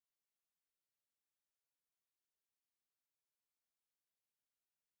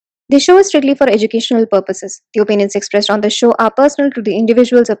This show is strictly for educational purposes. The opinions expressed on the show are personal to the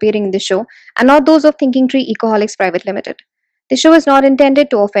individuals appearing in the show and not those of Thinking Tree Ecoholics Private Limited. The show is not intended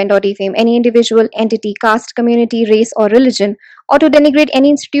to offend or defame any individual, entity, caste, community, race, or religion, or to denigrate any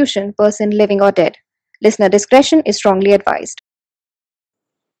institution, person, living or dead. Listener discretion is strongly advised.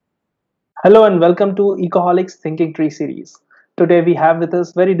 Hello and welcome to Ecoholics Thinking Tree series. Today we have with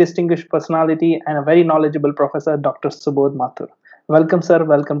us very distinguished personality and a very knowledgeable professor, Dr. Subodh Mathur. Welcome, sir.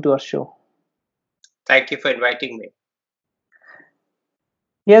 Welcome to our show. Thank you for inviting me.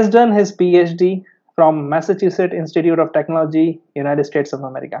 He has done his PhD from Massachusetts Institute of Technology, United States of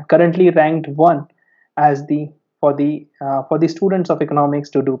America. Currently ranked one as for the students of economics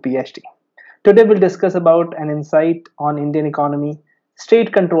to do PhD. Today we'll discuss about an insight on Indian economy,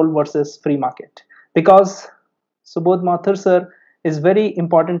 state control versus free market. Because Subodh Mathur sir is very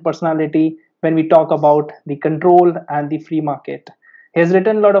important personality when we talk about the control and the free market. He has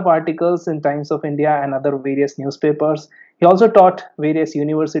written a lot of articles in Times of India and other various newspapers. He also taught various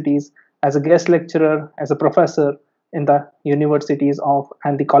universities as a guest lecturer, as a professor in the universities of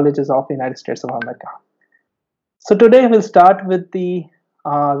and the colleges of the United States of America. So today we'll start with the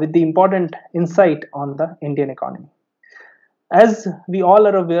important insight on the Indian economy. As we all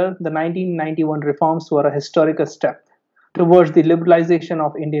are aware, the 1991 reforms were a historical step towards the liberalization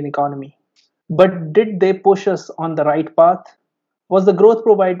of Indian economy. But did they push us on the right path? Was the growth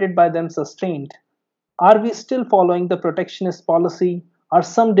provided by them sustained? Are we still following the protectionist policy? Are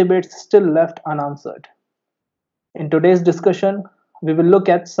some debates still left unanswered? In today's discussion, we will look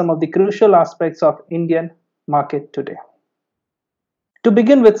at some of the crucial aspects of Indian market today. To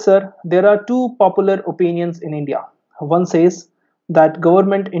begin with, sir, there are two popular opinions in India. One says that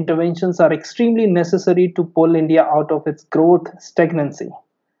government interventions are extremely necessary to pull India out of its growth stagnancy.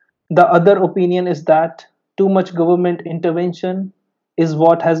 The other opinion is that too much government intervention is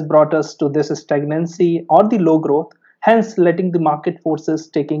what has brought us to this stagnancy or the low growth, hence letting the market forces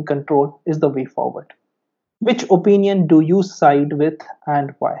taking control is the way forward. Which opinion do you side with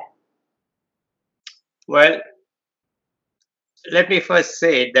and why? Well, let me first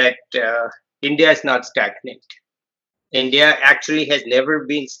say that India is not stagnant. India actually has never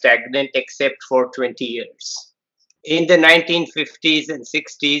been stagnant except for 20 years. In the 1950s and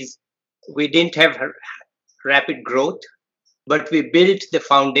 60s, we didn't have rapid growth, but we built the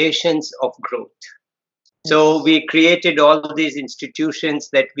foundations of growth. So we created all these institutions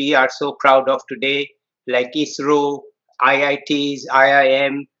that we are so proud of today, like ISRO, IITs,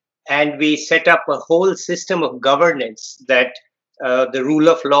 IIM, and we set up a whole system of governance that the rule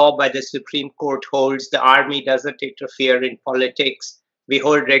of law by the Supreme Court holds. The army doesn't interfere in politics. We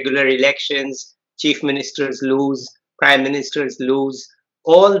hold regular elections. Chief ministers lose. Prime ministers lose.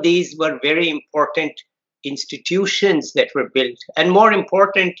 All these were very important institutions that were built. And more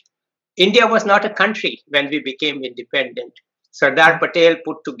important, India was not a country when we became independent. Sardar Patel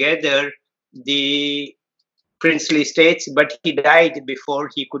put together the princely states, but he died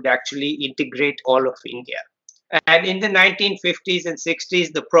before he could actually integrate all of India. And in the 1950s and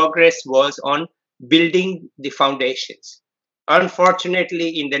 60s, the progress was on building the foundations. Unfortunately,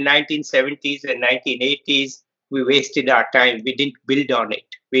 in the 1970s and 1980s, we wasted our time. We didn't build on it.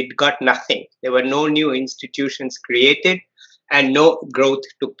 We got nothing. There were no new institutions created and no growth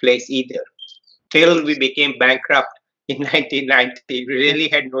took place either. Till we became bankrupt in 1990. We really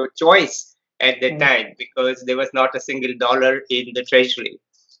had no choice at the time because there was not a single dollar in the treasury.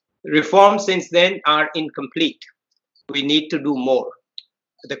 Reforms since then are incomplete. We need to do more.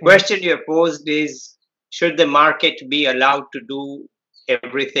 The question you have posed is, should the market be allowed to do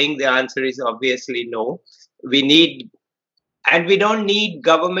everything? The answer is obviously no. We don't need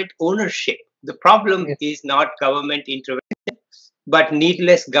government ownership. The problem is not government intervention, but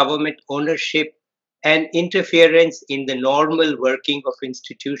needless government ownership and interference in the normal working of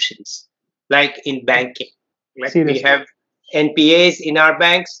institutions, like in banking. Like we have NPAs in our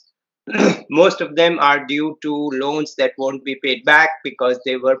banks. Most of them are due to loans that won't be paid back because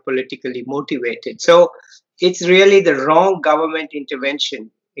they were politically motivated. So it's really the wrong government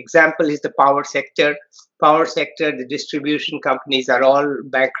intervention. Example is the power sector. Power sector, the distribution companies are all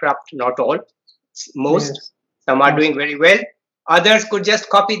bankrupt, not all. Most. Yes. Some are doing very well. Others could just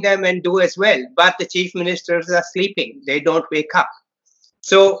copy them and do as well. But the chief ministers are sleeping. They don't wake up.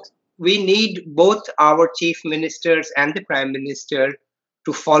 So we need both our chief ministers and the prime minister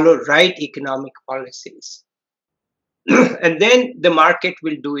to follow right economic policies. And then the market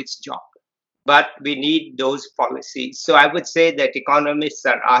will do its job. But we need those policies. So I would say that economists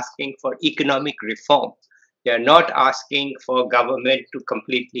are asking for economic reform. They are not asking for government to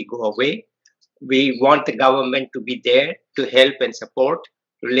completely go away. We want the government to be there to help and support,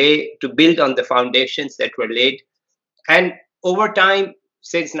 build on the foundations that were laid. And over time,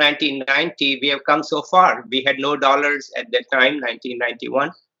 since 1990, we have come so far. We had no dollars at that time,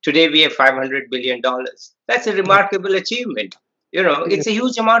 1991. Today, we have $500 billion. That's a remarkable achievement. It's a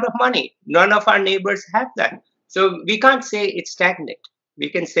huge amount of money. None of our neighbors have that. So we can't say it's stagnant. We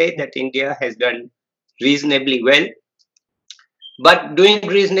can say that India has done reasonably well. But doing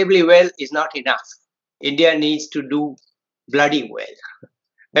reasonably well is not enough. India needs to do bloody well.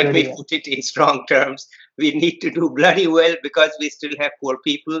 Let me put it in strong terms. We need to do bloody well because we still have poor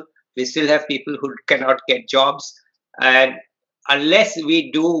people. We still have people who cannot get jobs. And unless we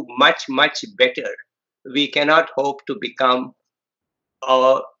do much, much better, we cannot hope to become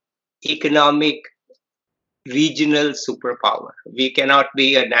an economic regional superpower. We cannot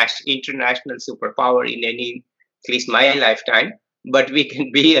be an international superpower in any, at least my lifetime, but we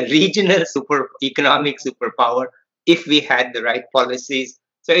can be a regional economic superpower if we had the right policies.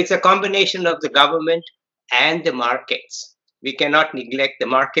 So it's a combination of the government and the markets. We cannot neglect the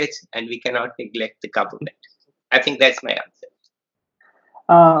markets and we cannot neglect the government. I think that's my answer.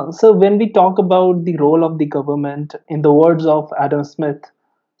 So when we talk about the role of the government, in the words of Adam Smith,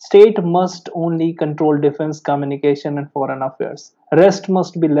 state must only control defense, communication, and foreign affairs. Rest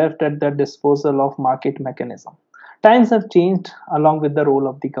must be left at the disposal of market mechanism. Times have changed along with the role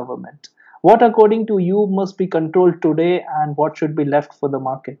of the government. What, according to you, must be controlled today and what should be left for the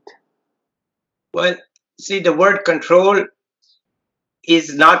market? Well, see, the word control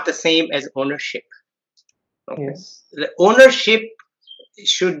is not the same as ownership. Okay? Yes. The ownership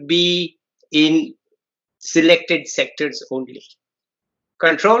should be in selected sectors only.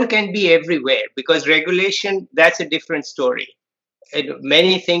 Control can be everywhere because regulation, that's a different story.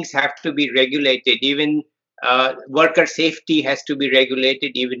 Many things have to be regulated. Even worker safety has to be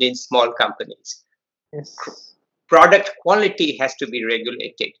regulated even in small companies. Yes. Product quality has to be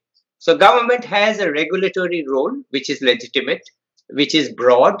regulated. So government has a regulatory role, which is legitimate, which is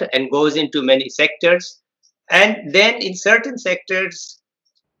broad and goes into many sectors. And then in certain sectors,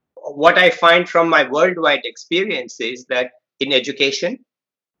 what I find from my worldwide experience is that in education,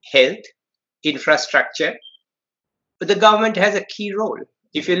 health, infrastructure, the government has a key role.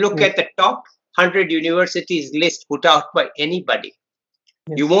 If you look at the top 100 universities list put out by anybody,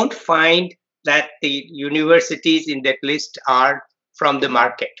 you won't find that the universities in that list are from the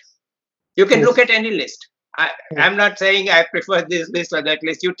market. You can look at any list. I'm not saying I prefer this list or that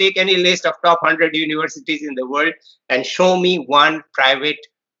list. You take any list of top 100 universities in the world and show me one private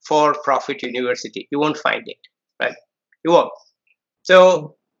for-profit university. You won't find it, right? You won't.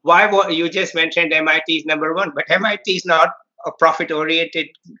 So why you just mentioned MIT is number one, but MIT is not a profit-oriented.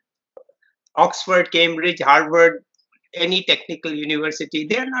 Oxford, Cambridge, Harvard, any technical university,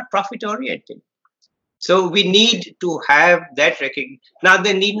 they are not profit-oriented. So we need to have that recognition. Now,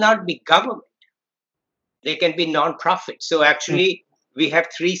 they need not be government. They can be non-profit. So actually, we have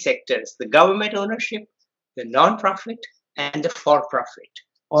three sectors: the government ownership, the non-profit, and the for-profit.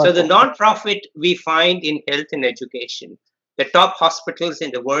 So the non-profit we find in health and education. The top hospitals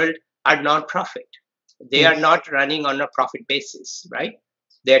in the world are non-profit. They are not running on a profit basis, right?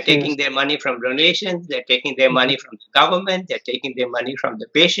 They're taking their money from donations. They're taking their money from the government. They're taking their money from the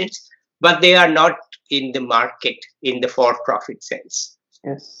patients, but they are not in the market in the for-profit sense.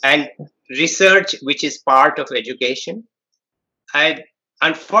 Yes. And research, which is part of education. And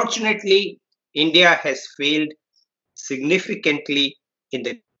unfortunately, India has failed significantly in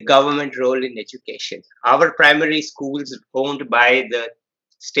the government role in education. Our primary schools owned by the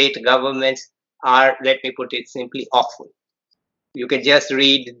state governments are, let me put it simply, awful. You can just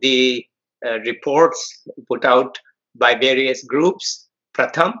read the reports put out by various groups.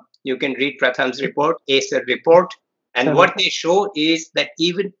 Pratham, you can read Pratham's report, ACER report. And what they show is that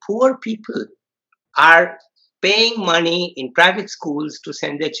even poor people are paying money in private schools to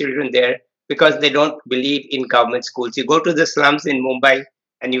send their children there because they don't believe in government schools. You go to the slums in Mumbai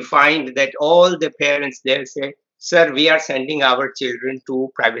and you find that all the parents there say, sir, we are sending our children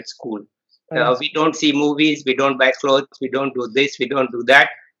to private school. We don't see movies, we don't buy clothes, we don't do this, we don't do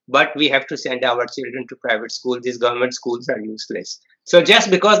that, but we have to send our children to private school. These government schools are useless. So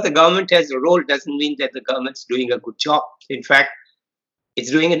just because the government has a role doesn't mean that the government's doing a good job. In fact, it's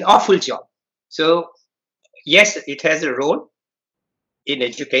doing an awful job. So yes, it has a role in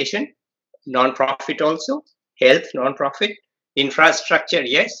education, non-profit also, health, non-profit, infrastructure,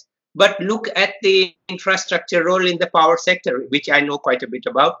 yes. But look at the infrastructure role in the power sector, which I know quite a bit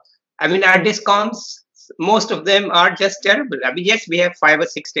about. I mean, our discoms, most of them are just terrible. I mean, yes, we have 5 or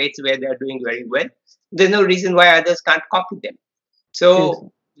 6 states where they're doing very well. There's no reason why others can't copy them.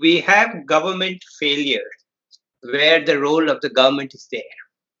 So we have government failure where the role of the government is there.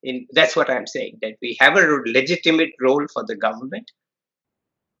 That's what I'm saying, that we have a legitimate role for the government.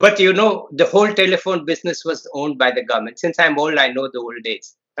 But the whole telephone business was owned by the government. Since I'm old, I know the old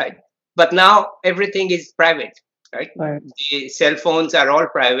days, right? But now everything is private, right? Right. The cell phones are all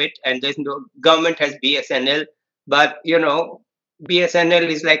private, and there's no government has BSNL, but BSNL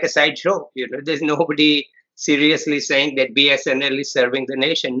is like a sideshow. There's nobody seriously saying that BSNL is serving the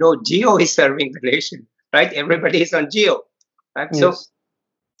nation. No, Geo is serving the nation, right? Everybody is on Geo, right? So Yes.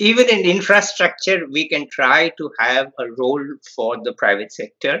 even in infrastructure, we can try to have a role for the private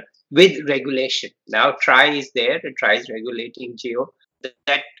sector with regulation. Now, TRI is there, and TRI is regulating Geo.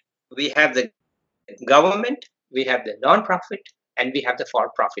 That we have the government, we have the non-profit, and we have the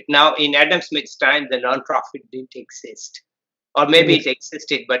for-profit. Now, in Adam Smith's time, the non-profit didn't exist, or maybe Yes. it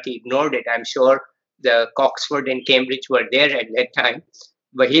existed, but he ignored it. I'm sure the Oxford and Cambridge were there at that time,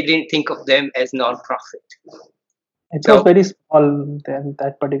 but he didn't think of them as non-profit. It was So very small then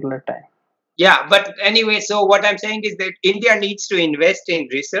that particular time. yeah, but anyway, so what I'm saying is that India needs to invest in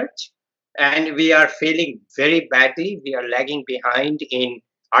research, and we are failing very badly. We are lagging behind in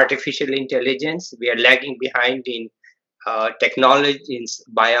artificial intelligence. We are lagging behind in technology, in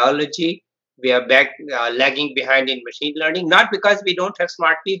biology. We are lagging behind in machine learning, not because we don't have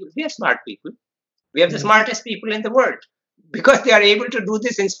smart people. We have smart people. We have the Yes. smartest people in the world because they are able to do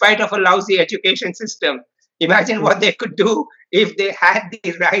this in spite of a lousy education system. Imagine Yes. what they could do if they had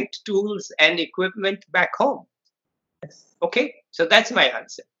the right tools and equipment back home. Yes. Okay, so that's my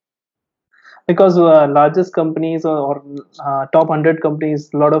answer. Because largest companies or top 100 companies,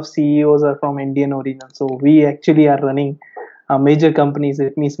 a lot of CEOs are from Indian origin. So we actually are running major companies.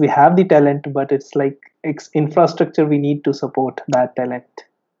 It means we have the talent, but it's like infrastructure we need to support that talent.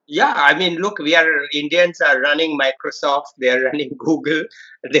 Yeah, I mean, look, Indians are running Microsoft, they are running Google,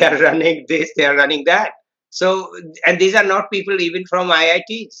 they are running this, they are running that. So, and these are not people even from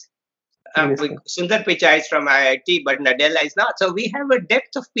IITs. Seriously. Sundar Pichai is from IIT, but Nadella is not. So we have a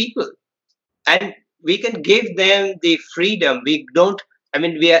depth of people, and we can give them the freedom. We don't, I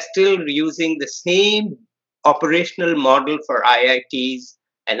mean, we are still using the same operational model for IITs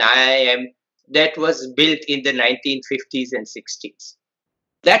and IIM that was built in the 1950s and 60s.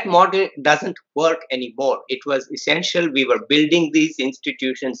 That model doesn't work anymore. It was essential. We were building these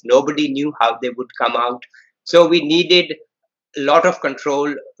institutions. Nobody knew how they would come out. So we needed a lot of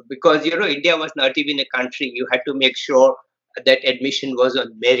control because, India was not even a country. You had to make sure that admission was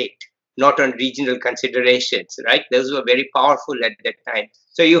on merit, not on regional considerations, right? Those were very powerful at that time.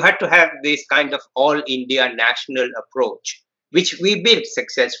 So you had to have this kind of all India national approach, which we built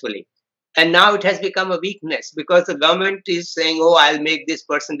successfully. And now it has become a weakness because the government is saying, oh, I'll make this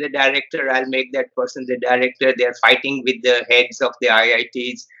person the director, I'll make that person the director. They're fighting with the heads of the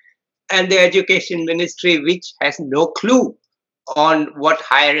IITs and the education ministry, which has no clue on what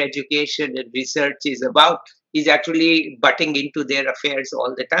higher education and research is about, is actually butting into their affairs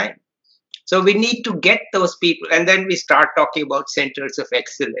all the time. So we need to get those people, and then we start talking about centers of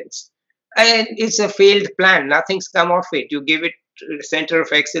excellence. And it's a failed plan. Nothing's come of it. You give it a center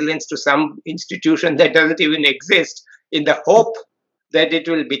of excellence to some institution that doesn't even exist in the hope that it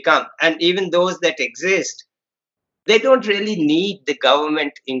will become. And even those that exist, they don't really need the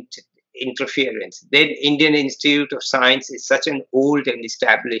government interference. The Indian Institute of Science is such an old and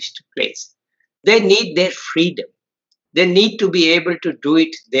established place. They need their freedom. They need to be able to do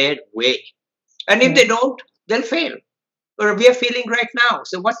it their way. And if they Yes. don't, they'll fail. Or we are failing right now.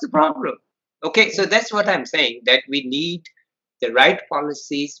 So what's the problem? Okay, so that's what I'm saying, that we need the right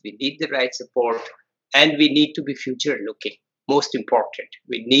policies, we need the right support, and we need to be future looking. Most important,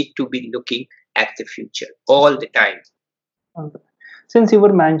 we need to be looking at the future all the time. Okay. Since you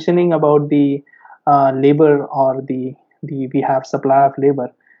were mentioning about the labor or the we have supply of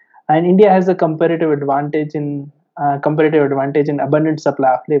labor, and India has a comparative advantage in abundant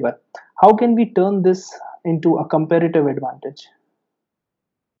supply of labor. How can we turn this into a comparative advantage?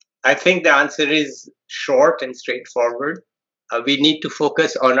 I think the answer is short and straightforward. We need to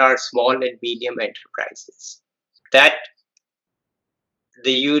focus on our small and medium enterprises. That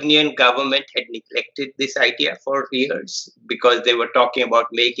the union government had neglected this idea for years because they were talking about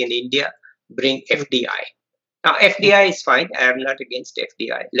make in India, bring FDI. Now, FDI is fine. I am not against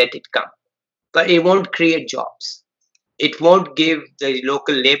FDI. Let it come. But it won't create jobs. It won't give the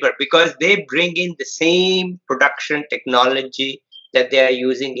local labor because they bring in the same production technology that they are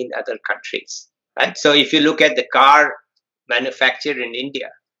using in other countries. Right? So if you look at the car manufacture in India,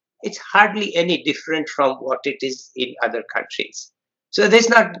 it's hardly any different from what it is in other countries. So there's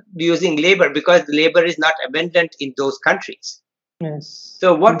not using labor because labor is not abundant in those countries. Yes.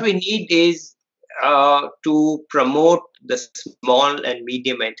 So what we need is to promote the small and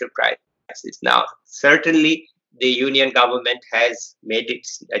medium enterprises. Now, certainly the union government has made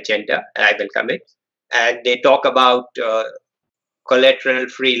its agenda, and I welcome it. And they talk about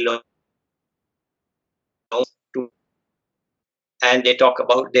collateral-free loans to, and they talk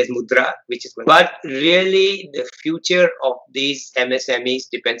about there's mudra, which is going. But really, the future of these MSMEs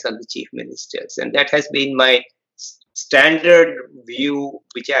depends on the chief ministers, and that has been my standard view,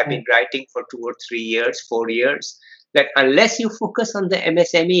 which I've been writing for 2 or 3 years, 4 years, that unless you focus on the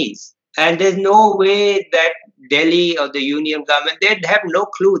MSMEs, and there's no way that Delhi or the union government, they have no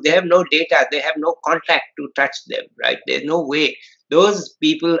clue, they have no data, they have no contact to touch them, right? There's no way. Those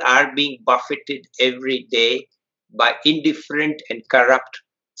people are being buffeted every day by indifferent and corrupt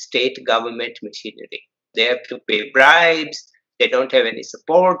state government machinery. They have to pay bribes, they don't have any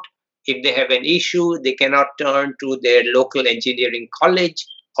support. If they have an issue, they cannot turn to their local engineering college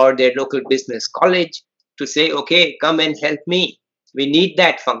or their local business college to say, okay, come and help me. We need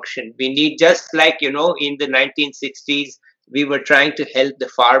that function. We need, just like, in the 1960s, we were trying to help the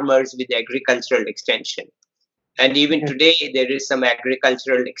farmers with agricultural extension. And even today, there is some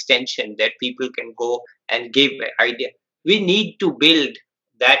agricultural extension that people can go and give an idea. We need to build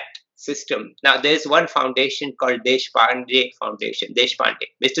that system. Now, there's one foundation called Deshpande Foundation. Deshpande.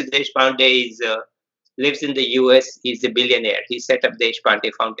 Mr. Deshpande lives in the US. He's a billionaire. He set up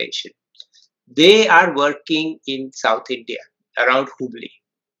Deshpande Foundation. They are working in South India, around Hubli,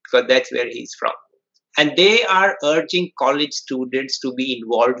 because that's where he's from. And they are urging college students to be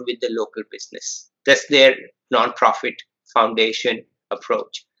involved with the local business. That's their non-profit foundation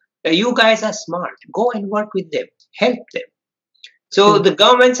approach. Now, you guys are smart. Go and work with them. Help them. So the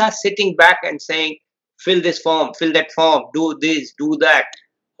governments are sitting back and saying, fill this form, fill that form, do this, do that.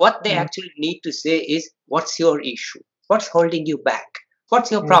 What they actually need to say is, what's your issue? What's holding you back? What's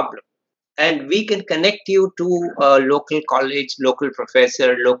your problem? And we can connect you to a local college, local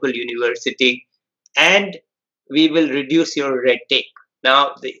professor, local university, and we will reduce your red tape.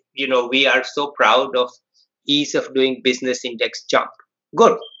 Now, we are so proud of ease of doing business index jump.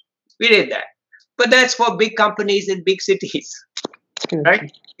 Good, we did that. But that's for big companies in big cities,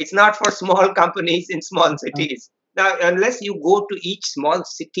 right? It's not for small companies in small cities. Now, unless you go to each small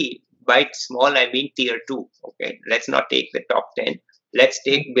city, by small I mean tier 2, okay? Let's not take the top 10. Let's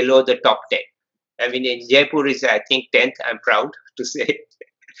take below the top 10. I mean, in Jaipur is, I think, 10th, I'm proud to say.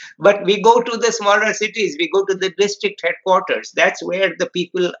 But we go to the smaller cities, we go to the district headquarters. That's where the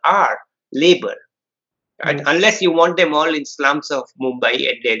people are, labor. Right? Unless you want them all in slums of Mumbai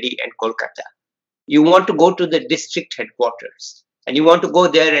and Delhi and Kolkata. You want to go to the district headquarters. And you want to go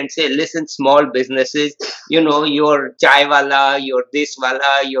there and say, listen, small businesses, your chai wala, your this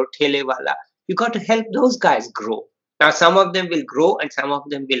wala, your thele wala. You got to help those guys grow. Now, some of them will grow and some of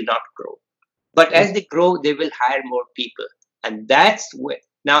them will not grow. But as they grow, they will hire more people. And that's where,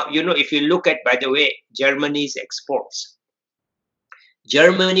 now, if you look at, by the way, Germany's exports.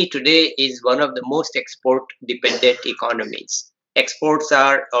 Germany today is one of the most export-dependent economies. Exports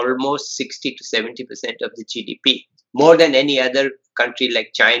are almost 60 to 70% of the GDP, more than any other country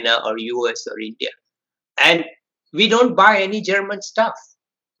like China or US or India. And we don't buy any German stuff.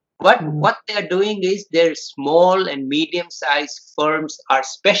 What they are doing is their small and medium-sized firms are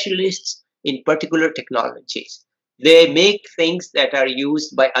specialists in particular technologies. They make things that are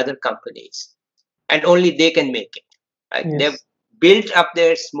used by other companies, and only they can make it. Right? Yes. They've built up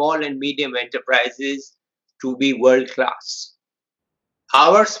their small and medium enterprises to be world-class.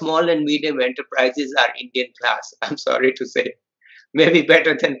 Our small and medium enterprises are Indian class, I'm sorry to say. Maybe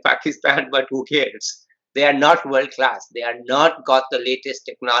better than Pakistan, but who cares? They are not world-class. They are not got the latest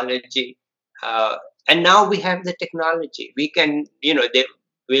technology. And now we have the technology. We can,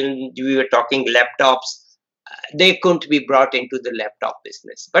 when we were talking laptops, they couldn't be brought into the laptop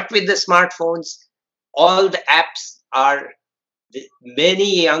business. But with the smartphones, all the apps are,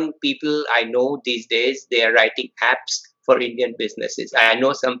 many young people I know these days, they are writing apps for Indian businesses. I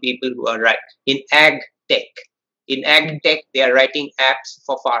know some people who are in ag tech. In ag tech, they are writing apps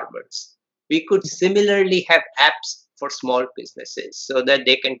for farmers. We could similarly have apps for small businesses so that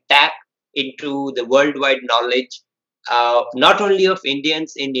they can tap into the worldwide knowledge, not only of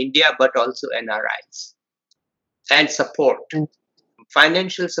Indians in India, but also NRIs. And support,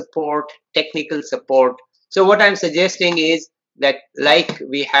 financial support, technical support. So what I'm suggesting is that, like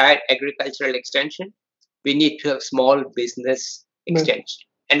we had agricultural extension, we need to have small business extension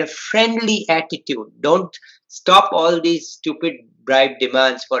and a friendly attitude. Don't stop all these stupid bribe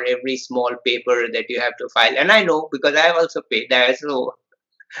demands for every small paper that you have to file. And I know, because I also paid that. So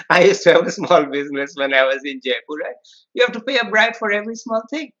I used to have a small business when I was in Jaipur. Right? You have to pay a bribe for every small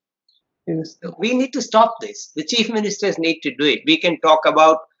thing. Seriously. We need to stop this. The chief ministers need to do it. We can talk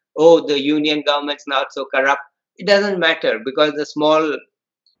about, oh, the union government's not so corrupt. It doesn't matter because the small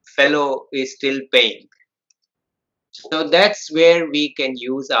fellow is still paying. So that's where we can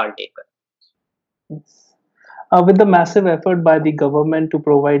use our labor. Yes. With the massive effort by the government to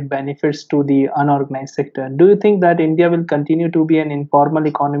provide benefits to the unorganized sector, do you think that India will continue to be an informal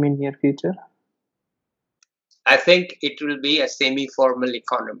economy in near future? I think it will be a semi-formal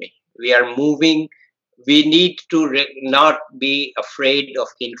economy. We are moving. We need to not be afraid of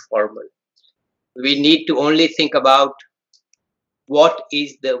informal. We need to only think about what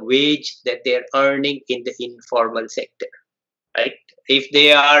is the wage that they're earning in the informal sector, right? If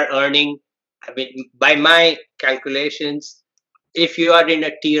they are earning, I mean, by my calculations, if you are in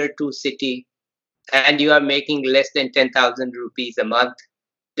a tier 2 city and you are making less than 10,000 rupees a month,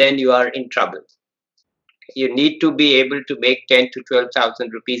 then you are in trouble. You need to be able to make 10 to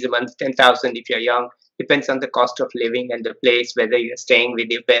 12,000 rupees a month. 10,000 if you're young, depends on the cost of living and the place, whether you're staying with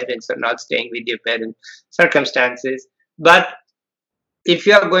your parents or not staying with your parents, circumstances. But if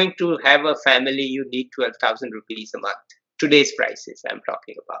you are going to have a family, you need 12,000 rupees a month. Today's prices I'm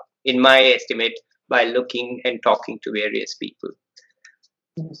talking about, in my estimate, by looking and talking to various people.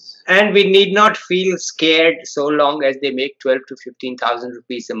 Yes. And we need not feel scared so long as they make 12 to 15,000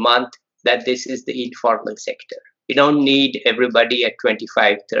 rupees a month that this is the informal sector. We don't need everybody at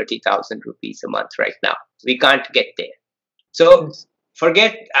 25, 30,000 rupees a month right now. We can't get there. So Yes.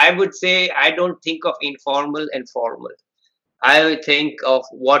 forget, I would say, I don't think of informal and formal. I would think of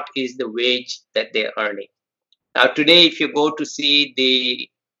what is the wage that they're earning. Now, today, if you go to see the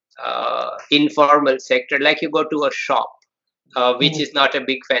informal sector, like you go to a shop, which Yes. is not a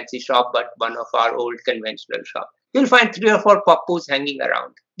big fancy shop, but one of our old conventional shops, you'll find 3 or 4 pappus hanging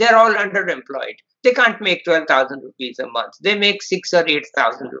around. They're all underemployed. They can't make 12,000 rupees a month. They make 6 or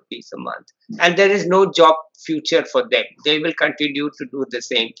 8,000 rupees a month. And there is no job future for them. They will continue to do the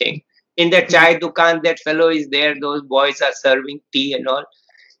same thing. In the chai dukan, that fellow is there. Those boys are serving tea and all.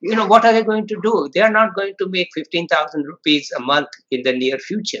 You know, what are they going to do? They are not going to make 15,000 rupees a month in the near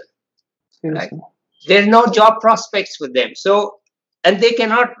future, right? Seriously. There's no job prospects for them. So, and they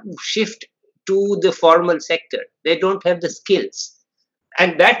cannot shift to the formal sector. They don't have the skills.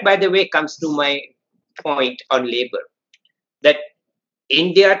 And that, by the way, comes to my point on labor, that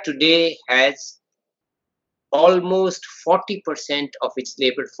India today has almost 40% of its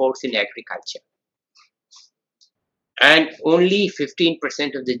labor force in agriculture. And only 15%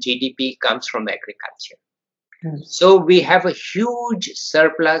 of the GDP comes from agriculture. Yes. So we have a huge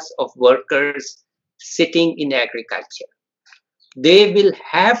surplus of workers sitting in agriculture. They will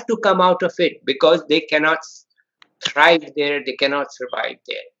have to come out of it because they cannot thrive there, they cannot survive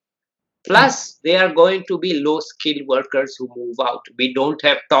there. Plus, they are going to be low skilled workers who move out. We don't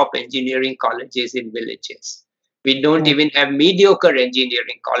have top engineering colleges in villages. We don't even have mediocre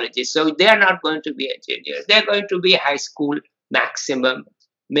engineering colleges. So they are not going to be engineers. They're going to be high school maximum,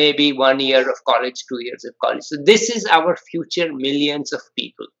 maybe 1 year of college, 2 years of college. So this is our future millions of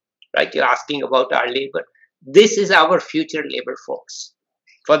people, right? You're asking about our labor. This is our future labor force.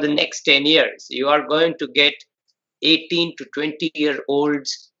 For the next 10 years, you are going to get 18 to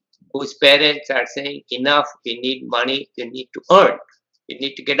 20-year-olds whose parents are saying, enough, we need money, you need to earn. You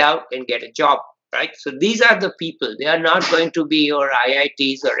need to get out and get a job, right? So these are the people. They are not going to be your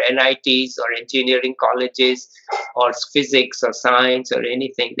IITs or NITs or engineering colleges or physics or science or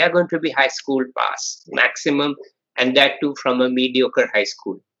anything. They're going to be high school pass maximum, and that too from a mediocre high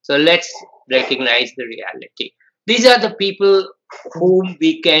school. So let's recognize the reality. These are the people whom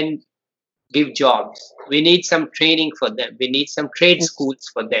we can give jobs. We need some training for them. We need some trade schools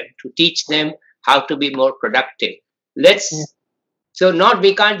for them to teach them how to be more productive. So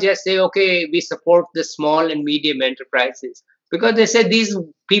we can't just say, okay, we support the small and medium enterprises, because they say these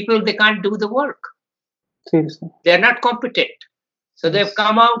people, they can't do the work. Seriously. They're not competent. So they've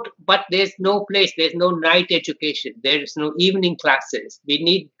come out, but there's no place, there's no night education, there's no evening classes. We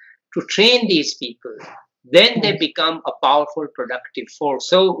need to train these people. Then they become a powerful, productive force.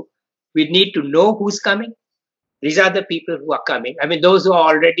 So we need to know who's coming. These are the people who are coming. I mean, those who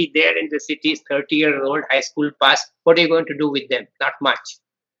are already there in the cities, 30-year-old, high school pass, what are you going to do with them? Not much.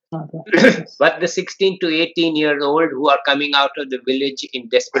 But the 16 to 18-year-old who are coming out of the village in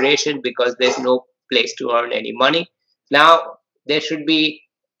desperation because there's no place to earn any money, now there should be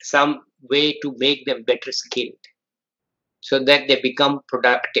some way to make them better skilled so that they become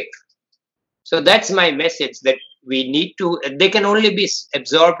productive. So that's my message, that we need to, they can only be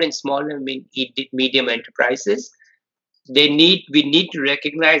absorbed in small and medium enterprises. We need to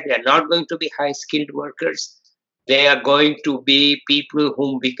recognize they are not going to be high skilled workers. They are going to be people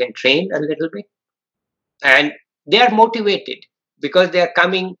whom we can train a little bit, and they are motivated because they are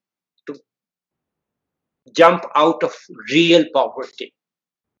coming to jump out of real poverty.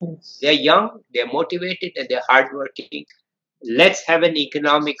 Yes. They are young, they are motivated, and they're hardworking. Let's have an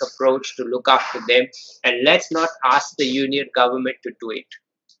economic approach to look after them, and let's not ask the union government to do it.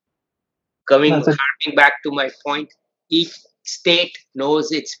 That's a Harping back to my point, each state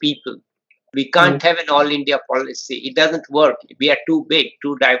knows its people. We can't yes. have an all India policy. It doesn't work. We are too big,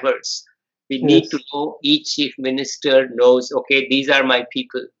 too diverse. We need to Yes. know each chief minister knows, okay, these are my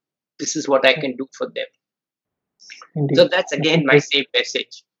people. This is what I can do for them. So Indeed. that's That's a again my great. same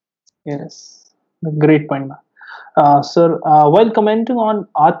message. Yes. A great point, ma'am. Sir, while commenting on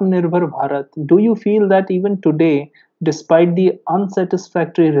Atmanirbhar Bharat, do you feel that even today, despite the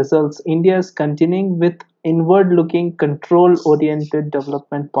unsatisfactory results, India is continuing with inward looking, control oriented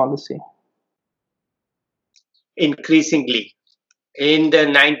development policy? Increasingly, in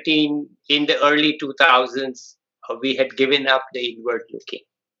the early 2000s, we had given up the inward looking.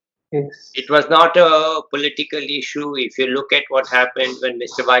 Yes. It was not a political issue. If you look at what happened when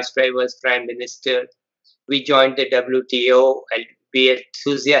Mr. Vajpayee was prime minister, we joined the WTO and we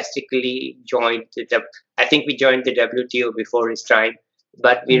enthusiastically joined I think we joined the WTO before his time,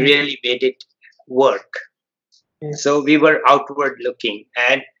 but we Mm, really made it work. So yes. we were outward looking,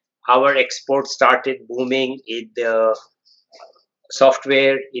 and our exports started booming in the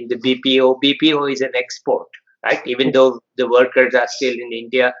software, in the BPO. BPO is an export, right? Even Yes. though the workers are still in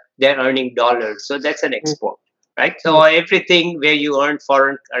India, they're earning dollars. So that's an Yes. export, right? So Yes. everything where you earn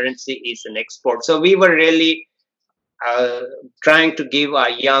foreign currency is an export. So we were really uh, trying to give our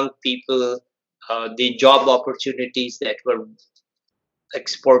young people the job opportunities that were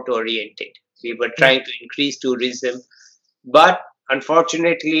export oriented. We were Yes. trying to increase tourism, but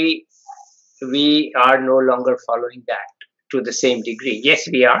unfortunately, we are no longer following that to the same degree. Yes,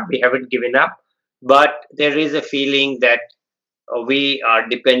 we are. We haven't given up, but there is a feeling that we are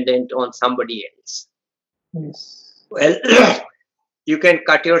dependent on somebody else. Yes. Well, you can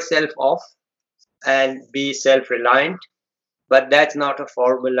cut yourself off and be self reliant, but that's not a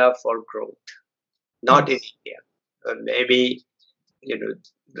formula for growth, not in Yes. India. Maybe, you know,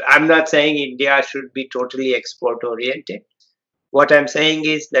 I'm not saying India should be totally export oriented. What I'm saying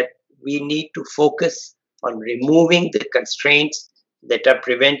is that we need to focus on removing the constraints that are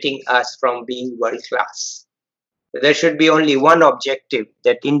preventing us from being world class. There should be only one objective,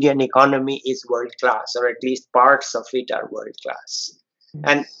 that Indian economy is world class, or at least parts of it are world class.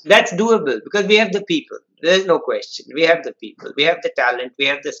 And Yes. that's doable because we have the people. There's no question. We have the people, we have the talent, we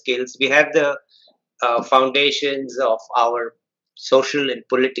have the skills, we have the foundations of our social and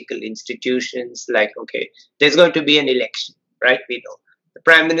political institutions. Like, okay, there's going to be an election, right? We know the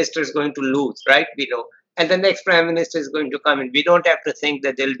prime minister is going to lose, right? We know, and the next prime minister is going to come in. We don't have to think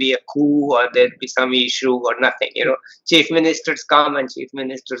that there'll be a coup or there'll be some issue or nothing. Chief ministers come and chief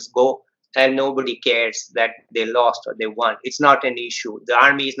ministers go, and nobody cares that they lost or they won. It's not an issue. The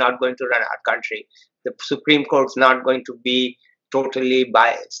army is not going to run our country. The Supreme Court's not going to be totally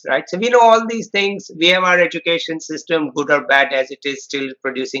biased, right? So we know all these things. We have our education system, good or bad as it is, still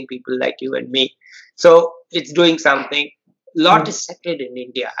producing people like you and me. So it's doing something. Lot Yes. is settled in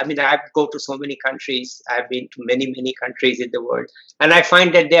India. I mean, I go to so many countries. I've been to many, many countries in the world, and I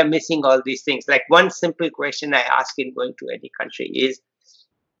find that they are missing all these things. Like one simple question I ask in going to any country is,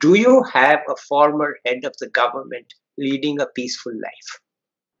 do you have a former head of the government leading a peaceful life?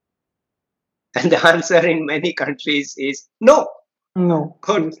 And the answer in many countries is no. No.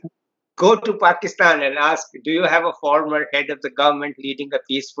 Go, Yes. go to Pakistan and ask, do you have a former head of the government leading a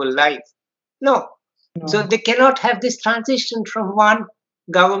peaceful life? No. So No. they cannot have this transition from one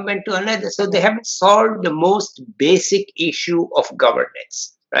government to another. So they haven't solved the most basic issue of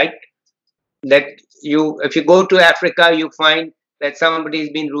governance, right? That if you go to Africa, you find that somebody's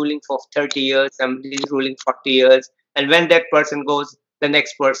been ruling for 30 years, somebody's ruling 40 years, and when that person goes, the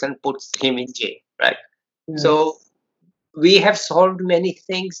next person puts him in jail, right? So Yes. we have solved many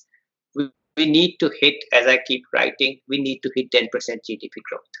things. We need to hit, as I keep writing, we need to hit 10% GDP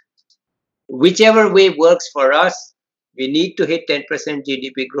growth. Whichever way works for us, we need to hit 10%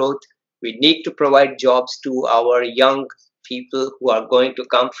 GDP growth. We need to provide jobs to our young people who are going to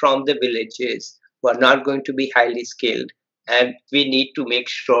come from the villages, who are not going to be highly skilled. And we need to make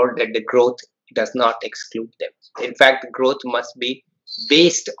sure that the growth does not exclude them. In fact, growth must be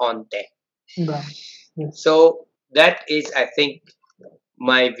based on them. Done. Yes. So that is, I think,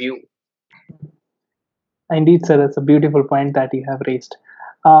 my view. Indeed, sir, that's a beautiful point that you have raised.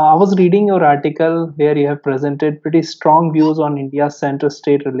 I was reading your article where you have presented pretty strong views on India's center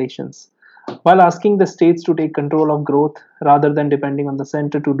state relations. while asking the states to take control of growth rather than depending on the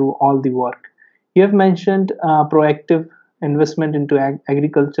center to do all the work. You have mentioned proactive investment into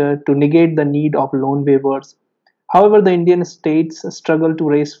agriculture to negate the need of loan waivers. However, the Indian states struggle to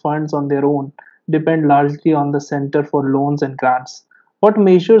raise funds on their own, depend largely on the center for loans and grants. What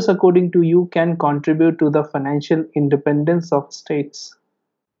measures, according to you, can contribute to the financial independence of states?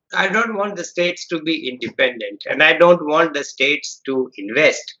 I don't want the states to be independent and I don't want the states to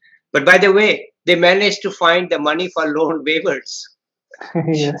invest. But by the way, they managed to find the money for loan waivers.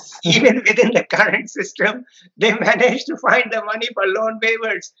 Yes. Even within the current system, they managed to find the money for loan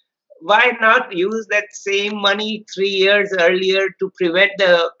waivers. Why not use that same money 3 years earlier to prevent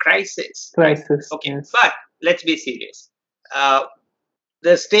the crisis? Right? Crisis, Okay, yes. but let's be serious. Uh,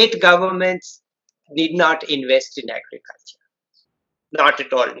 the state governments need not invest in agriculture. Not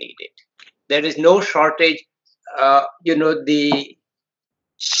at all needed. There is no shortage. The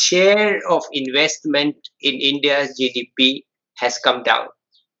share of investment in India's GDP has come down.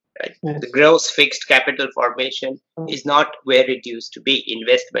 Right? Yes. The gross fixed capital formation is not where it used to be.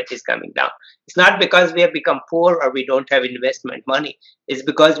 Investment is coming down. It's not because we have become poor or we don't have investment money. It's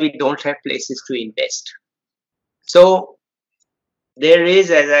because we don't have places to invest. So there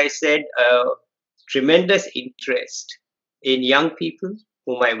is, as I said, a tremendous interest in young people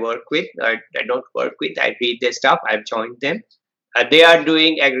whom I work with. I don't work with. I read their stuff. I've joined them. They are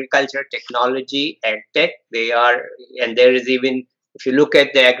doing agriculture technology, ag tech. They are, and there is even, if you look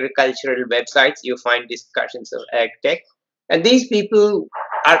at the agricultural websites, you find discussions of ag tech. And these people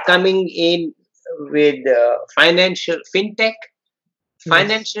are coming in with financial fintech,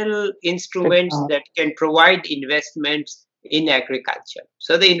 financial instruments that can provide investments in agriculture.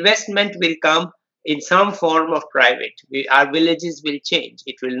 So the investment will come in some form of private. Our villages will change.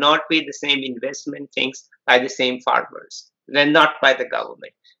 It will not be the same investment things by the same farmers, then not by the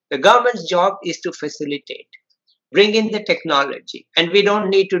government. The government's job is to facilitate, bring in the technology, and we don't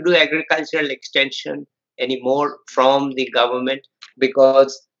need to do agricultural extension anymore from the government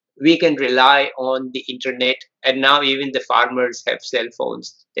because we can rely on the internet. And now even the farmers have cell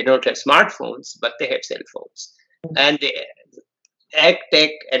phones. They don't have smartphones, but they have cell phones. And the ag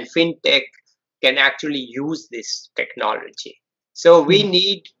tech and fintech can actually use this technology. So we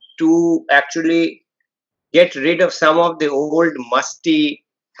need to actually get rid of some of the old musty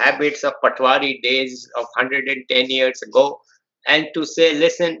habits of Patwari days of 110 years ago and to say,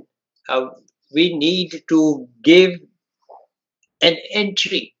 listen, we need to give an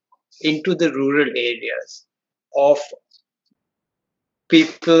entry into the rural areas of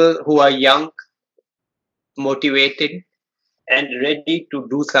people who are young, motivated, and ready to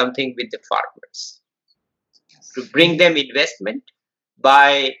do something with the farmers. To bring them investment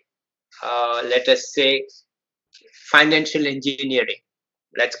by, let us say, financial engineering.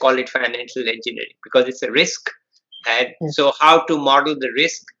 Let's call it financial engineering because it's a risk. And so how to model the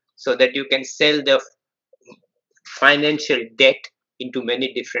risk so that you can sell the financial debt into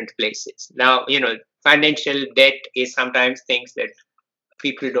many different places. Now, financial debt is sometimes things that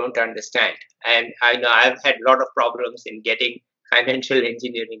people don't understand. And I know I've had a lot of problems in getting financial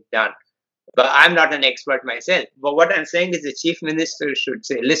engineering done. But I'm not an expert myself. But what I'm saying is the chief minister should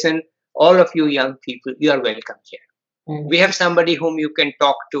say, listen, all of you young people, you are welcome here. We have somebody whom you can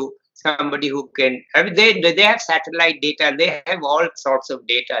talk to, somebody who can, they have satellite data, they have all sorts of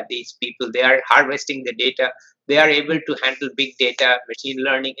data, these people, they are harvesting the data, they are able to handle big data, machine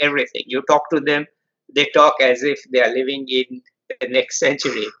learning, everything. You talk to them, they talk as if they are living in the next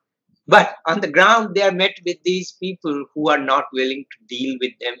century. But on the ground, they are met with these people who are not willing to deal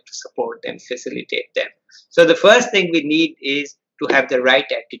with them, to support them, facilitate them. So the first thing we need is to have the right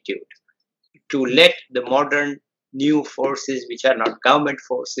attitude, to let the modern new forces, which are not government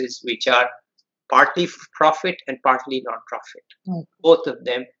forces, which are partly profit and partly non-profit, both of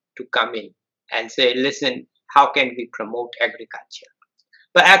them to come in and say, listen, how can we promote agriculture?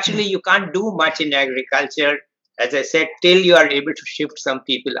 But actually, you can't do much in agriculture, as I said, till you are able to shift some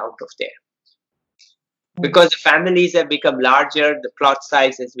people out of there. Because the families have become larger, the plot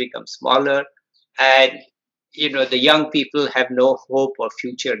size has become smaller, and the young people have no hope or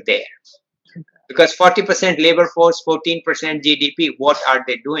future there. Because 40% labor force, 14% GDP, what are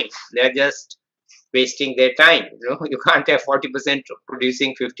they doing? They're just wasting their time. You can't have 40%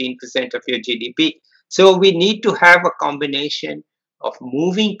 producing 15% of your GDP. So we need to have a combination of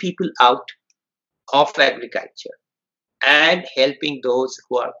moving people out of agriculture and helping those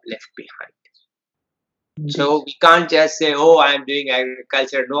who are left behind. So we can't just say, oh, I'm doing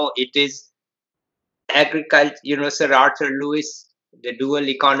agriculture. No, it is agriculture. Sir Arthur Lewis, the dual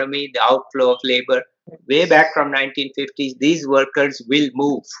economy, the outflow of labor, way back from 1950s, these workers will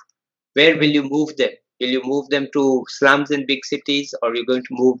move. Where will you move them? Will you move them to slums in big cities, or are you going to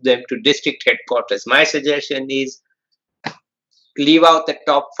move them to district headquarters? My suggestion is leave out the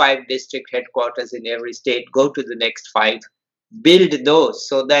top 5 district headquarters in every state, go to the next 5, build those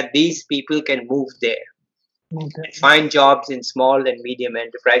so that these people can move there and find jobs in small and medium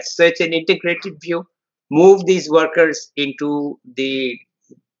enterprise. So it's an integrated view. Move these workers into the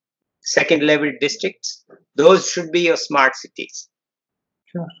second level districts. Those should be your smart cities.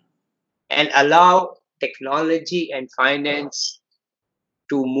 Sure. And allow technology and finance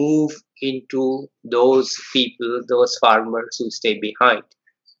to move into those people, those farmers who stay behind,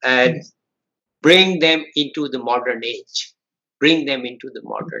 and Yes. bring them into the modern age. Bring them into the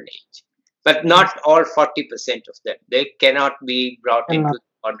modern age. But not all 40% of them. They cannot be brought And into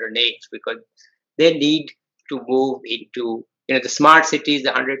the modern age because they need to move into, the smart cities, the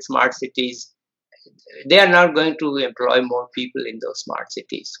 100 smart cities. They are not going to employ more people in those smart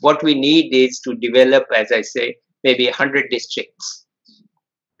cities. What we need is to develop, as I say, maybe 100 districts.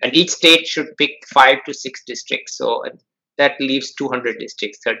 And each state should pick 5 to 6 districts. So that leaves 200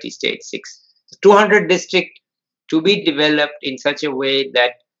 districts, 30 states, 6. 200 districts to be developed in such a way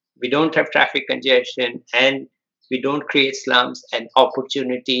that we don't have traffic congestion and we don't create slums, and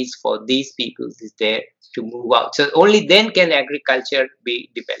opportunities for these people is there to move out. So only then can agriculture be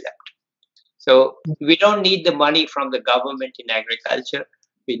developed. So we don't need the money from the government in agriculture.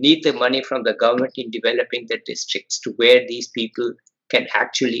 We need the money from the government in developing the districts to where these people can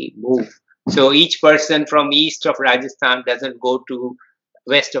actually move. So each person from east of Rajasthan doesn't go to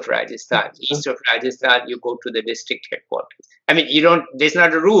west of Rajasthan. East of Rajasthan, you go to the district headquarters. I mean, you don't, there's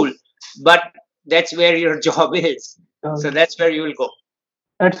not a rule, but that's where your job is. So that's where you will go.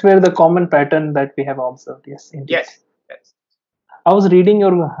 That's where the common pattern that we have observed. Yes, indeed. Yes. I was reading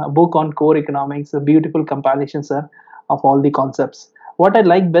your book on core economics, a beautiful compilation, sir, of all the concepts. What I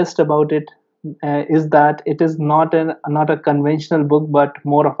like best about it is that it is not a conventional book, but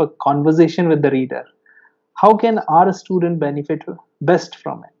more of a conversation with the reader. How can our student benefit best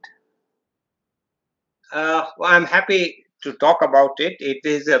from it? Well, I'm happy to talk about it. It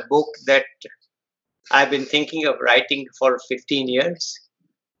is a book that I've been thinking of writing for 15 years.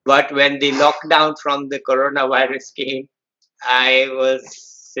 But when the lockdown from the coronavirus came, I was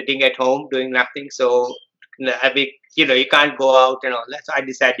sitting at home doing nothing. So, you can't go out and all that. So I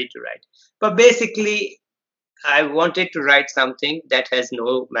decided to write. But basically, I wanted to write something that has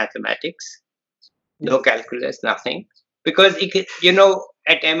no mathematics, no calculus, nothing. Because,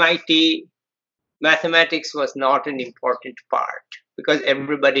 at MIT, mathematics was not an important part because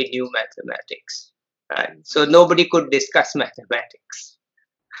everybody knew mathematics. Right? So nobody could discuss mathematics.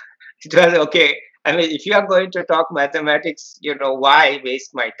 It was okay. I mean, if you are going to talk mathematics, why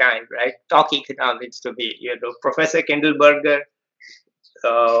waste my time, right? Talk economics to me. Professor Kindleberger,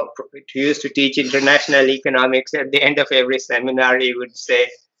 who used to teach international economics, at the end of every seminar, he would say,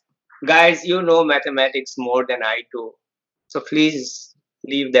 guys, you know mathematics more than I do. So please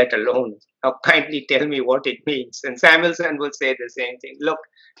leave that alone. Now kindly tell me what it means. And Samuelson will say the same thing. Look,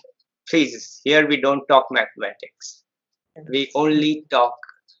 please, here we don't talk mathematics. We only talk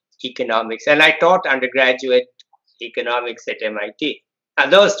economics. And I taught undergraduate economics at MIT.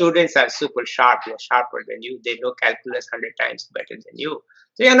 And those students are super sharp. They're sharper than you. They know calculus 100 times better than you.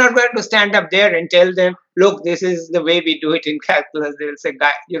 So you're not going to stand up there and tell them, look, this is the way we do it in calculus. They'll say,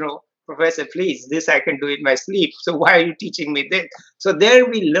 Professor, please, this I can do in my sleep. So why are you teaching me this? So there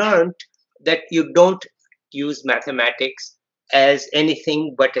we learned that you don't use mathematics as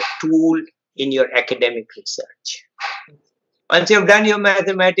anything but a tool in your academic research. Once you've done your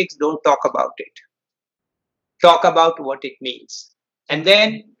mathematics, don't talk about it. Talk about what it means. And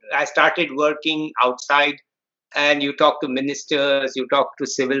then I started working outside, and you talk to ministers, you talk to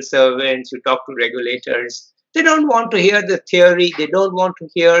civil servants, you talk to regulators. They don't want to hear the theory. They don't want to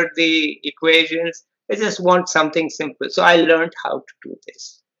hear the equations. They just want something simple. So I learned how to do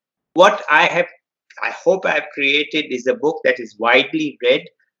this. What I hope I have created is a book that is widely read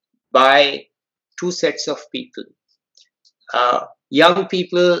by two sets of people. Young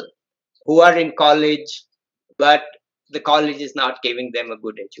people who are in college, but the college is not giving them a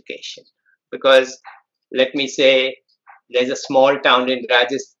good education. Because, let me say, there's a small town in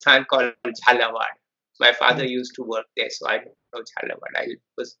Rajasthan called Jhalawad. My father used to work there, so I know Jhalawad.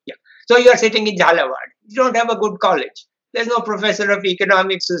 So you're sitting in Jhalawad. You don't have a good college. There's no professor of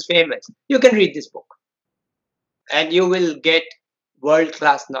economics who's famous. You can read this book, and you will get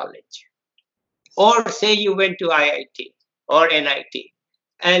world-class knowledge. Or say you went to IIT or NIT,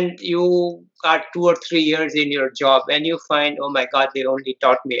 and you are 2 or 3 years in your job, and you find, oh my God, they only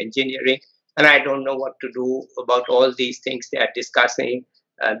taught me engineering, and I don't know what to do about all these things they are discussing.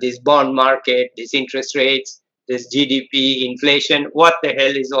 this bond market, this interest rates, this GDP, inflation. What the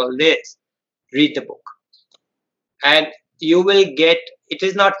hell is all this? Read the book. And you will get, it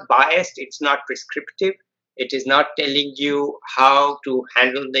is not biased, it's not prescriptive, it is not telling you how to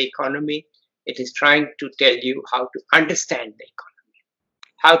handle the economy. It is trying to tell you how to understand the economy,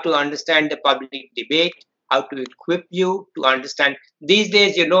 how to understand the public debate, how to equip you to understand. These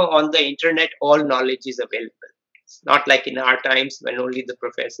days, on the internet, all knowledge is available. It's not like in our times when only the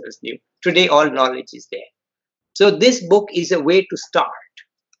professors knew. Today, all knowledge is there. So this book is a way to start.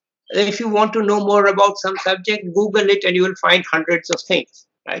 If you want to know more about some subject, Google it and you will find hundreds of things,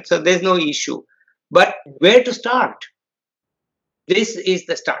 right? So there's no issue. But where to start? This is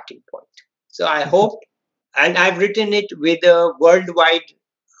the starting point. So I hope, and I've written it with a worldwide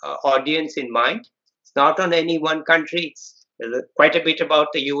audience in mind. It's not on any one country. There's quite a bit about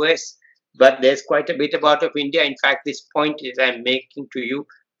the US, but there's quite a bit about of India. In fact, this point is I'm making to you,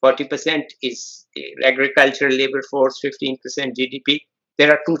 40% is agricultural labor force, 15% GDP.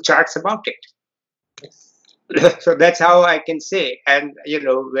 There are 2 charts about it. So that's how I can say. And,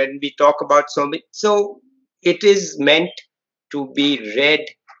 when we talk about so it is meant to be read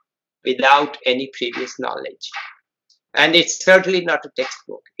without any previous knowledge. And it's certainly not a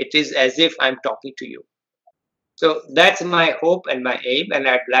textbook. It is as if I'm talking to you. So that's my hope and my aim. And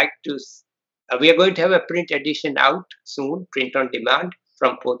I'd like to, we are going to have a print edition out soon, print on demand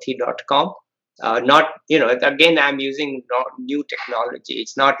from pothi.com. Again, I'm using new technology.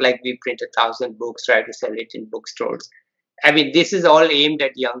 It's not like we print 1,000 books, try to sell it in bookstores. I mean, this is all aimed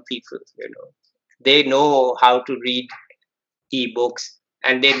at young people. They know how to read e-books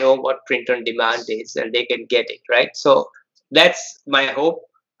and they know what print on demand is and they can get it, right? So that's my hope,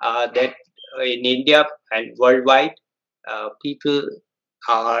 that in India and worldwide, people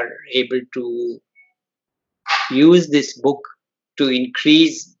are able to use this book to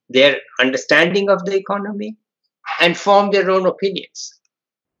increase their understanding of the economy and form their own opinions.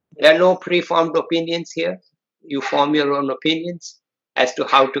 There are no preformed opinions here. You form your own opinions as to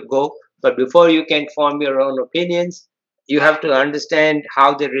how to go. But before you can form your own opinions, you have to understand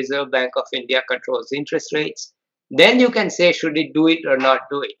how the Reserve Bank of India controls interest rates. Then you can say, should it do it or not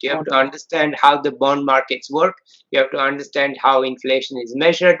do it? You have to understand how the bond markets work. You have to understand how inflation is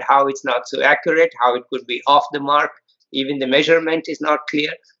measured, how it's not so accurate, how it could be off the mark. Even the measurement is not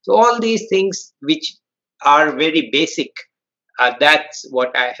clear. So all these things which are very basic, that's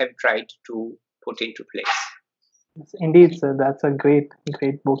what I have tried to put into place. Indeed, sir, that's a great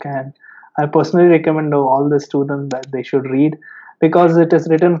book, and I personally recommend all the students that they should read, because it is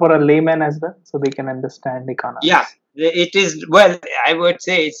written for a layman as well, so they can understand economics. Yeah, it is. Well, I would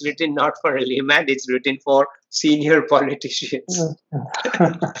say it's written not for a layman, it's written for senior politicians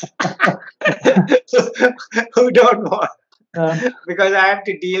who don't want. Because I have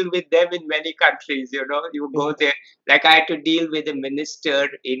to deal with them in many countries. You go there. Like I had to deal with a minister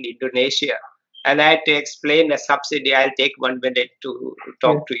in Indonesia, and I had to explain a subsidy. I'll take 1 minute to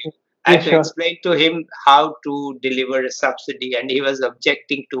talk to you. I had to explain to him how to deliver a subsidy, and he was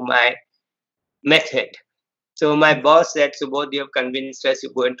objecting to my method. So my boss said, Subodh, you have convinced us,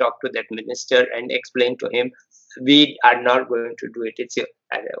 you go and talk to that minister and explain to him, we are not going to do it. It's your.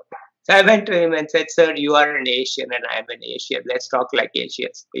 So I went to him and said, sir, you are an Asian and I am an Asian. Let's talk like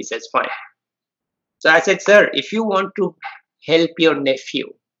Asians. He says, fine. So I said, sir, if you want to help your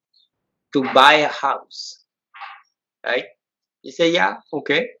nephew to buy a house, right? He said, yeah,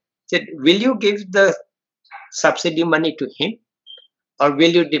 okay. He said, will you give the subsidy money to him? Or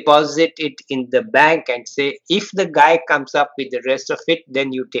will you deposit it in the bank and say, if the guy comes up with the rest of it,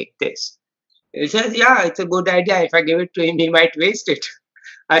 then you take this? He says, yeah, it's a good idea. If I give it to him, he might waste it.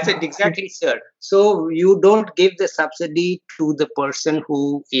 I said, exactly, sir. So you don't give the subsidy to the person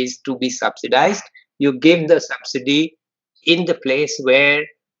who is to be subsidized. You give the subsidy in the place where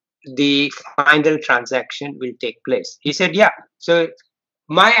the final transaction will take place. He said, yeah. So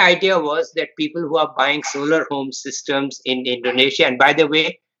my idea was that people who are buying solar home systems in Indonesia, and by the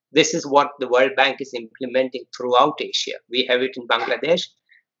way, this is what the World Bank is implementing throughout Asia. We have it in Bangladesh.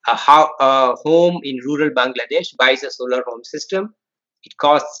 A home in rural Bangladesh buys a solar home system. It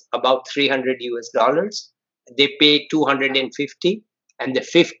costs about $300. They pay 250, and the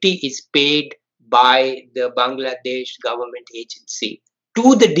 50 is paid by the Bangladesh government agency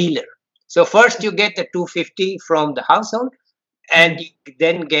to the dealer. So first you get the 250 from the household, and you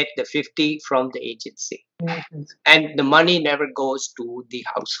then get the 50 from the agency. And the money never goes to the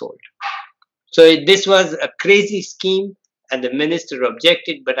household. So this was a crazy scheme, and the minister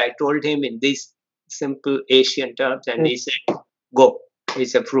objected, but I told him in these simple Asian terms, and he said, go,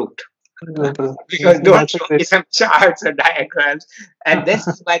 it's approved. Because don't That's a show me great. some charts or diagrams. And this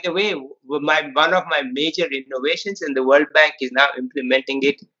is, by the way, one of my major innovations, and the World Bank is now implementing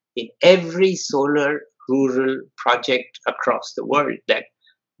it in every solar rural project across the world. That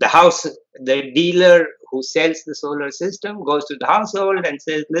the dealer who sells the solar system goes to the household and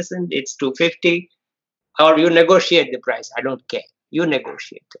says, listen, it's 250, or you negotiate the price. I don't care. You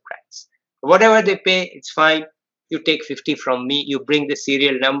negotiate the price. Whatever they pay, it's fine. You take 50 from me. You bring the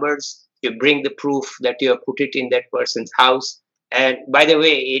serial numbers. You bring the proof that you have put it in that person's house. And by the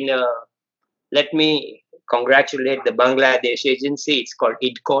way, let me congratulate the Bangladesh agency. It's called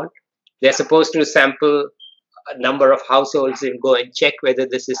IDCOL. They're supposed to sample a number of households and go and check whether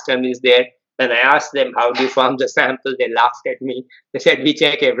the system is there. And I asked them, how do you farm the sample? They laughed at me. They said, we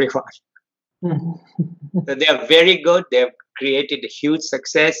check everyone. So they are very good. They have created a huge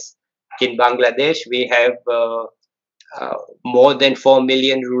success in Bangladesh. We have more than 4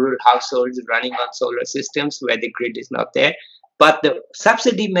 million rural households running on solar systems where the grid is not there. But the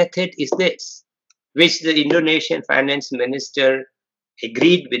subsidy method is this, which the Indonesian finance minister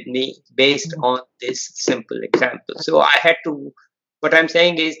agreed with me based on this simple example. So I had to, what I'm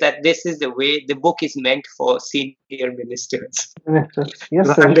saying is that this is the way the book is meant for senior ministers Yes,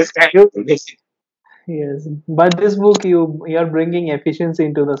 to sir. understand You, the basic. yes, but this book you're bringing efficiency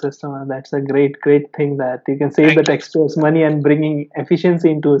into the system, and that's a great thing that you can save the Thank you. taxpayers money and bringing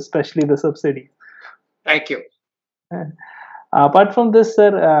efficiency into especially the subsidy. Thank you. Apart from this,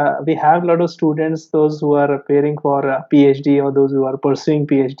 sir, we have a lot of students, those who are preparing for a PhD or those who are pursuing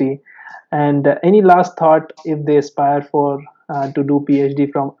PhD. And any last thought if they aspire for to do PhD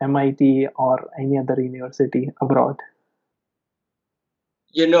from MIT or any other university abroad?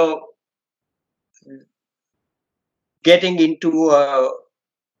 You know, getting into a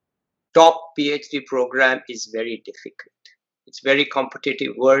top PhD program is very difficult. It's very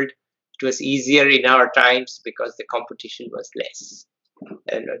competitive world. It was easier in our times because the competition was less.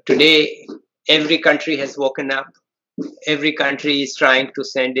 And today, every country has woken up. Every country is trying to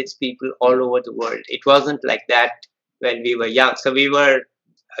send its people all over the world. It wasn't like that when we were young. So we were,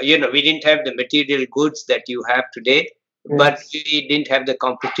 we didn't have the material goods that you have today, but Yes, we didn't have the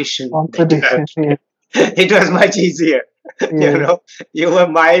competition that you have competition. today. It was much easier. you Yes, know, you were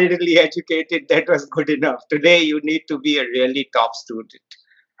mildly educated, that was good enough. Today, you need to be a really top student.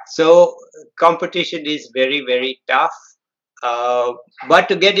 So competition is very, very tough. Uh, but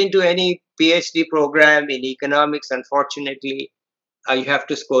to get into any PhD program in economics, unfortunately, you have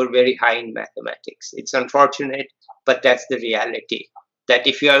to score very high in mathematics. It's unfortunate, but that's the reality. That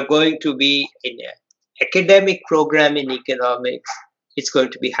if you are going to be in an academic program in economics, it's going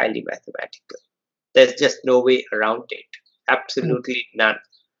to be highly mathematical. There's just no way around it. Absolutely none.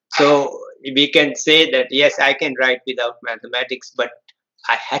 So we can say that, yes, I can write without mathematics, but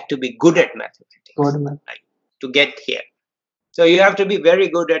I had to be good at good mathematics, man. right, to get here. So you have to be very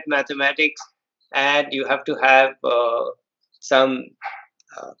good at mathematics, and you have to have some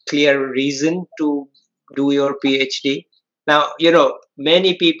clear reason to do your PhD. Now,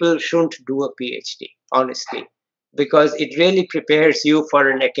 many people shouldn't do a PhD, honestly, because it really prepares you for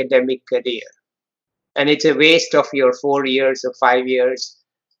an academic career. And it's a waste of your 4 years or 5 years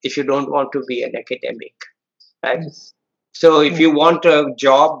if you don't want to be an academic, right? Yes, So if yes, you want a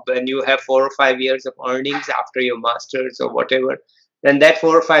job and you have 4 or 5 years of earnings after your masters or whatever, then that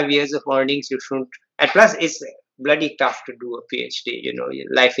 4 or 5 years of earnings you shouldn't. And plus, it's bloody tough to do a PhD.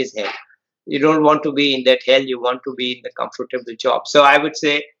 Life is hell. You don't want to be in that hell. You want to be in the comfortable job. So I would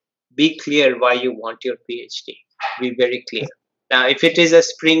say, be clear why you want your PhD. Be very clear. Now, if it is a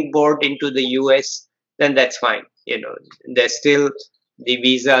springboard into the US, then that's fine. There's still the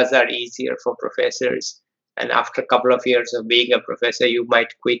visas are easier for professors, and after a couple of years of being a professor you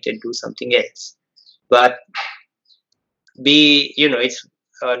might quit and do something else. But it's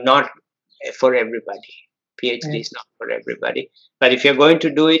not for everybody. PhD is yes, not for everybody, but if you're going to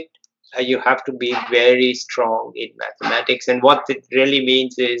do it, you have to be very strong in mathematics. And what it really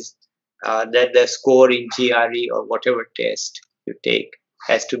means is that the score in GRE or whatever test you take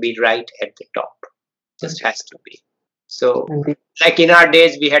has to be right at the top. Just has to be. So, indeed. like in our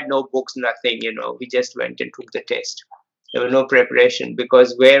days, we had no books, nothing, we just went and took the test. There was no preparation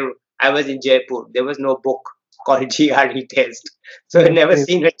because where I was in Jaipur, there was no book called GRE test. So I Yes, never yes,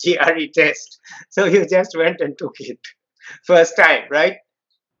 seen a GRE test. So you just went and took it first time, right?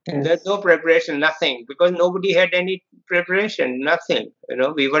 There's yes, no preparation, nothing, because nobody had any preparation, nothing.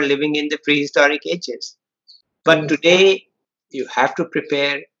 We were living in the prehistoric ages. But yes. today, you have to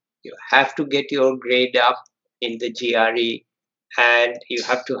prepare, you have to get your grade up in the GRE, and you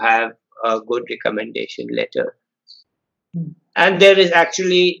have to have a good recommendation letter. And there is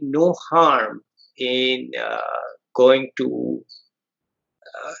actually no harm in going to,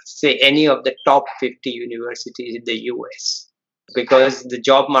 say, any of the top 50 universities in the US, because the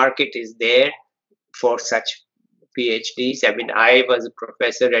job market is there for such PhDs. I mean, I was a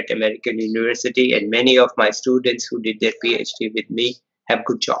professor at American University, and many of my students who did their PhD with me have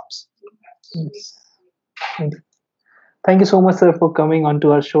good jobs. Yes. Thank you so much, sir, for coming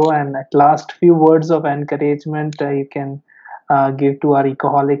onto our show. And at last, few words of encouragement you can give to our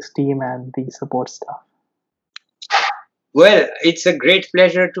Ecoholics team and the support staff. Well, it's a great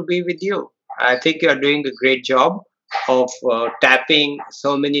pleasure to be with you. I think you're doing a great job of tapping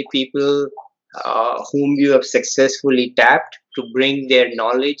so many people whom you have successfully tapped to bring their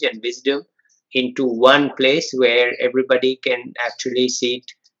knowledge and wisdom into one place where everybody can actually see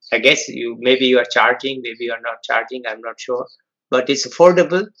it. I guess maybe you are charging, maybe you are not charging, I'm not sure, but it's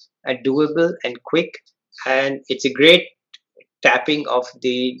affordable and doable and quick, and it's a great tapping of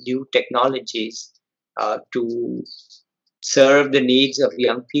the new technologies to serve the needs of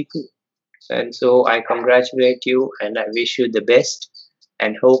young people. And so I congratulate you and I wish you the best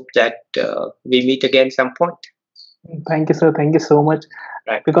and hope that we meet again some point. Thank you, sir. Thank you so much.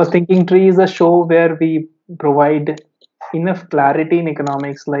 Right. Because Thinking Tree is a show where we provide enough clarity in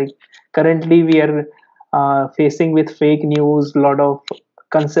economics. Like currently, we are facing with fake news, a lot of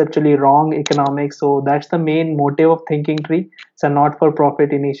conceptually wrong economics. So that's the main motive of Thinking Tree. It's a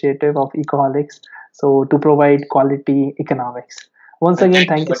not-for-profit initiative of Ecoholics. So to provide quality economics. Once And again,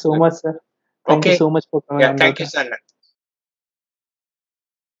 thank thank you you. so much, sir. Thank you Okay. so much for coming Yeah. on Thank you, the Sanat.